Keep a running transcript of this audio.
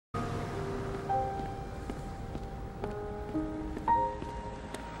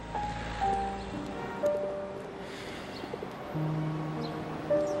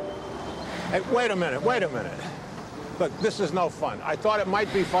Hey, wait a minute, wait a minute. Look, this is no fun. I thought it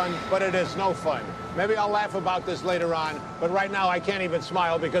might be fun, but it is no fun. Maybe I'll laugh about this later on, but right now I can't even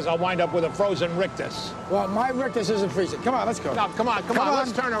smile because I'll wind up with a frozen rictus. Well, my rictus isn't freezing. Come on, let's go. No, come on, come on,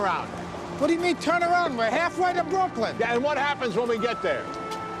 let's turn around. What do you mean turn around? We're halfway to Brooklyn. Yeah, and what happens when we get there?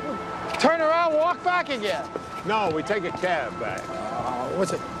 Turn around, walk back again. No, we take a cab back.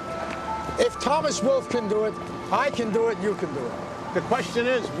 What's it? If Thomas Wolfe can do it, I can do it, you can do it. The question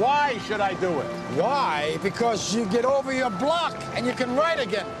is, why should I do it? Why? Because you get over your block and you can write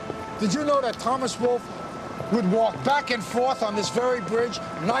again. Did you know that Thomas Wolfe would walk back and forth on this very bridge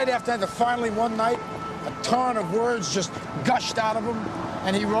night after night? Finally, one night, a torrent of words just gushed out of him,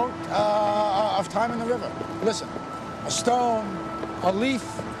 and he wrote of Time in the River. Listen, a stone, a leaf,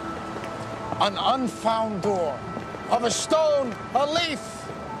 an unfound door. Of a stone, a leaf,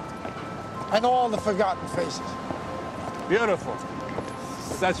 and all the forgotten faces. Beautiful.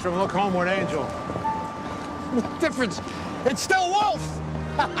 That's from Look Homeward, Angel. The difference, it's still Wolfe.